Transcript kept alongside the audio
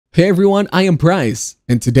Hey everyone, I am Bryce,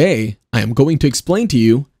 and today I am going to explain to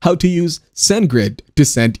you how to use SendGrid to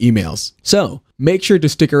send emails. So, make sure to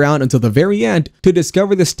stick around until the very end to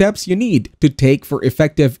discover the steps you need to take for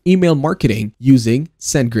effective email marketing using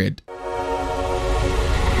SendGrid.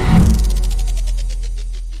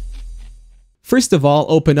 First of all,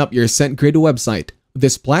 open up your SendGrid website.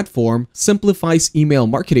 This platform simplifies email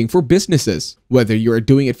marketing for businesses, whether you are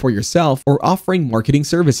doing it for yourself or offering marketing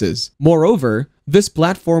services. Moreover, this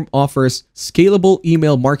platform offers scalable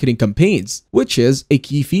email marketing campaigns, which is a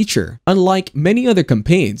key feature. Unlike many other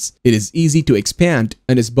campaigns, it is easy to expand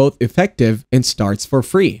and is both effective and starts for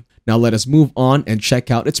free. Now let us move on and check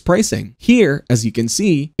out its pricing. Here, as you can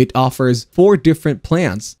see, it offers 4 different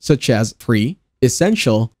plans such as free,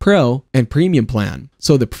 Essential, Pro, and Premium plan.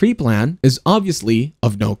 So the Free plan is obviously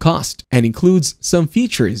of no cost and includes some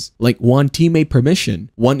features like 1 teammate permission,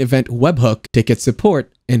 1 event webhook, ticket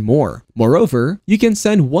support, and more. Moreover, you can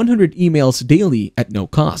send 100 emails daily at no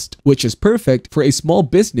cost, which is perfect for a small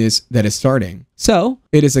business that is starting. So,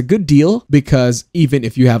 it is a good deal because even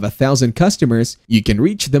if you have 1,000 customers, you can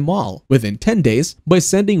reach them all within 10 days by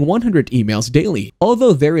sending 100 emails daily.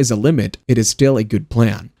 Although there is a limit, it is still a good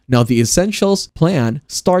plan. Now, the Essentials plan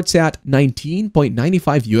starts at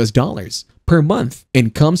 $19.95 per month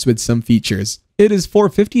and comes with some features. It is for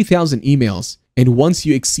 50,000 emails, and once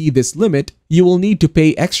you exceed this limit, you will need to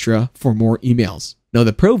pay extra for more emails. Now,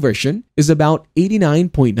 the Pro version is about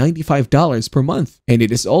 $89.95 per month, and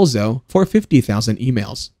it is also for 50,000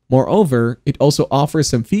 emails. Moreover, it also offers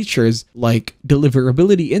some features like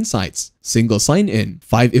deliverability insights, single sign-in,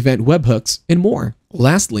 5 event webhooks, and more.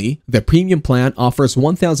 Lastly, the Premium plan offers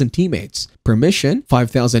 1,000 teammates, permission,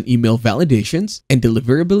 5,000 email validations, and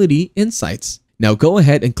deliverability insights. Now go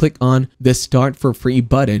ahead and click on the Start for Free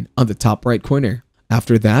button on the top right corner.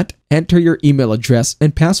 After that, enter your email address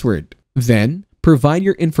and password. Then, provide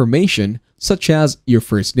your information such as your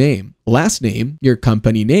first name, last name, your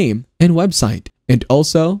company name, and website, and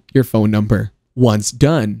also your phone number. Once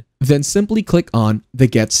done, then simply click on the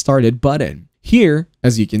Get Started button. Here,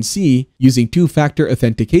 as you can see, using 2-factor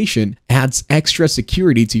authentication adds extra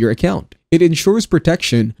security to your account. It ensures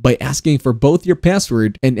protection by asking for both your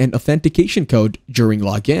password and an authentication code during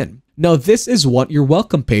login. Now, this is what your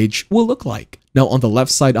welcome page will look like. Now, on the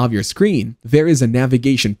left side of your screen, there is a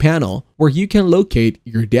navigation panel where you can locate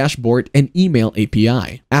your dashboard and email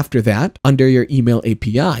API. After that, under your email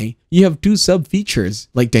API, you have 2 sub-features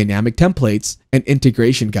like dynamic templates and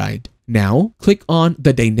integration guide. Now, click on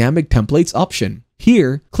the dynamic templates option.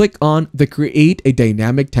 Here, click on the Create a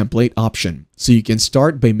Dynamic Template option, so you can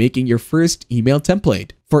start by making your first email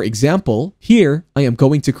template. For example, here I am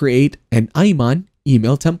going to create an Iman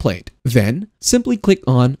email template. Then, simply click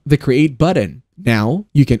on the Create button. Now,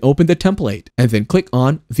 you can open the template and then click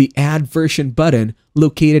on the Add Version button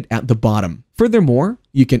located at the bottom. Furthermore,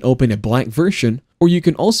 you can open a blank version, or you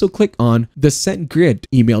can also click on the SendGrid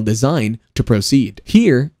email design to proceed.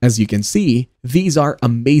 Here, as you can see, these are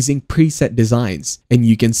amazing preset designs, and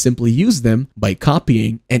you can simply use them by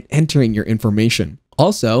copying and entering your information.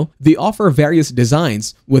 Also, they offer various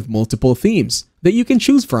designs with multiple themes that you can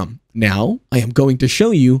choose from. Now, I am going to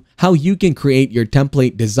show you how you can create your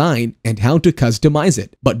template design and how to customize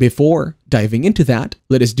it. But before diving into that,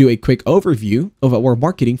 let us do a quick overview of our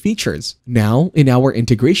marketing features. Now, in our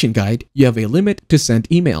integration guide, you have a limit to send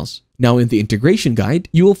emails. Now, in the integration guide,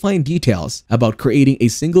 you will find details about creating a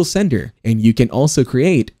single sender, and you can also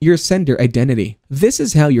create your sender identity. This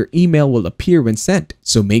is how your email will appear when sent,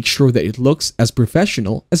 so make sure that it looks as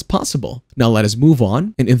professional as possible. Now, let us move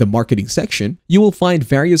on, and in the marketing section, you will find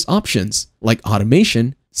various options like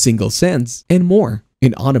automation, single sends, and more.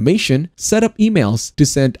 In automation, set up emails to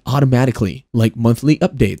send automatically, like monthly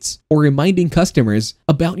updates or reminding customers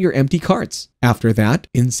about your empty carts. After that,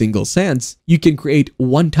 in single sends, you can create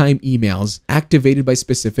one-time emails activated by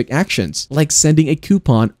specific actions, like sending a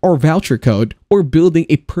coupon or voucher code or building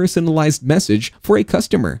a personalized message for a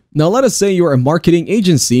customer. Now, let us say you're a marketing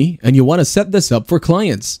agency and you want to set this up for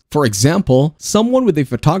clients. For example, someone with a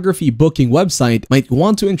photography booking website might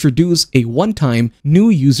want to introduce a one-time new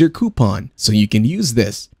user coupon, so you can use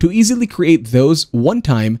this to easily create those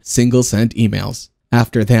one-time single send emails.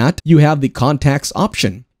 After that, you have the contacts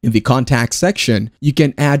option. In the contacts section, you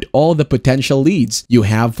can add all the potential leads you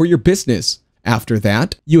have for your business. After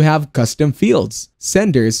that, you have custom fields,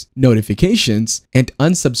 senders, notifications, and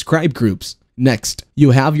unsubscribe groups. Next,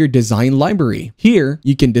 you have your design library. Here,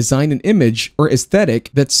 you can design an image or aesthetic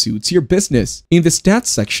that suits your business. In the stats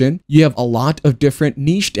section, you have a lot of different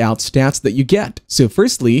niched out stats that you get. So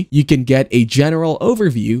firstly, you can get a general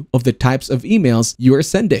overview of the types of emails you are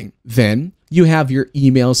sending. Then, you have your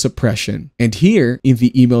email suppression. And here in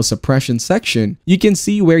the email suppression section, you can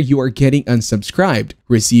see where you are getting unsubscribed,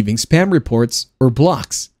 receiving spam reports, or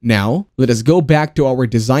blocks. Now, let us go back to our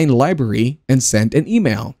design library and send an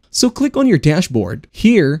email. So click on your dashboard.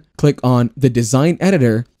 Here, click on the design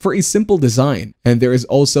editor for a simple design. And there is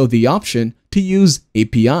also the option to use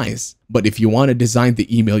APIs. But if you want to design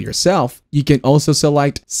the email yourself, you can also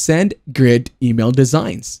select SendGrid email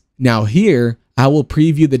designs. Now here, I will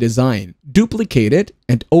preview the design, duplicate it,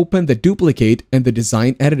 and open the duplicate in the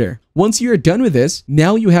design editor. Once you're done with this,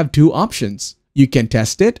 now you have two options. You can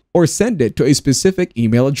test it or send it to a specific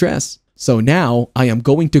email address. So now I am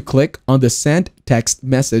going to click on the send text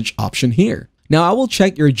message option here. Now I will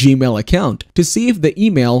check your Gmail account to see if the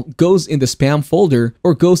email goes in the spam folder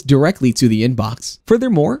or goes directly to the inbox.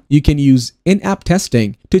 Furthermore, you can use in-app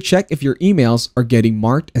testing to check if your emails are getting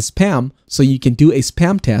marked as spam, so you can do a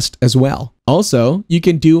spam test as well. Also, you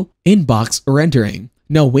can do inbox rendering.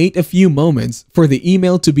 Now wait a few moments for the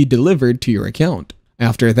email to be delivered to your account.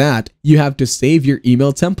 After that, you have to save your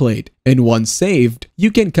email template. And once saved,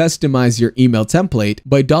 you can customize your email template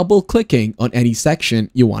by double-clicking on any section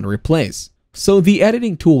you want to replace. So the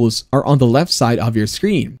editing tools are on the left side of your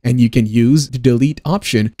screen, and you can use the delete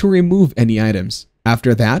option to remove any items.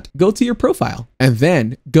 After that, go to your profile, and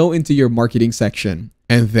then go into your marketing section.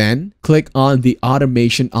 And then click on the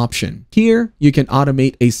automation option. Here, you can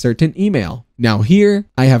automate a certain email. Now here,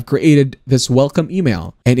 I have created this welcome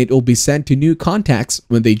email and it will be sent to new contacts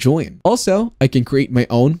when they join. Also, I can create my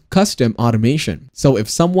own custom automation. So if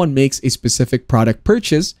someone makes a specific product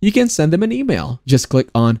purchase, you can send them an email. Just click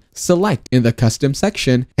on select in the custom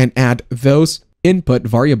section and add those input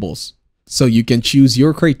variables. So you can choose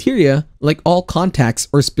your criteria like all contacts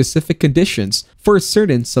or specific conditions for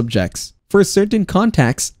certain subjects, for certain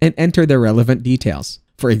contacts, and enter the relevant details.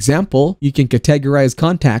 For example, you can categorize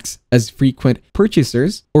contacts as frequent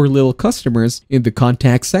purchasers or little customers in the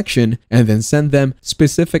contact section and then send them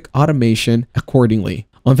specific automation accordingly.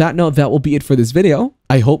 On that note, that will be it for this video.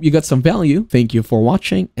 I hope you got some value. Thank you for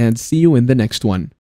watching and see you in the next one.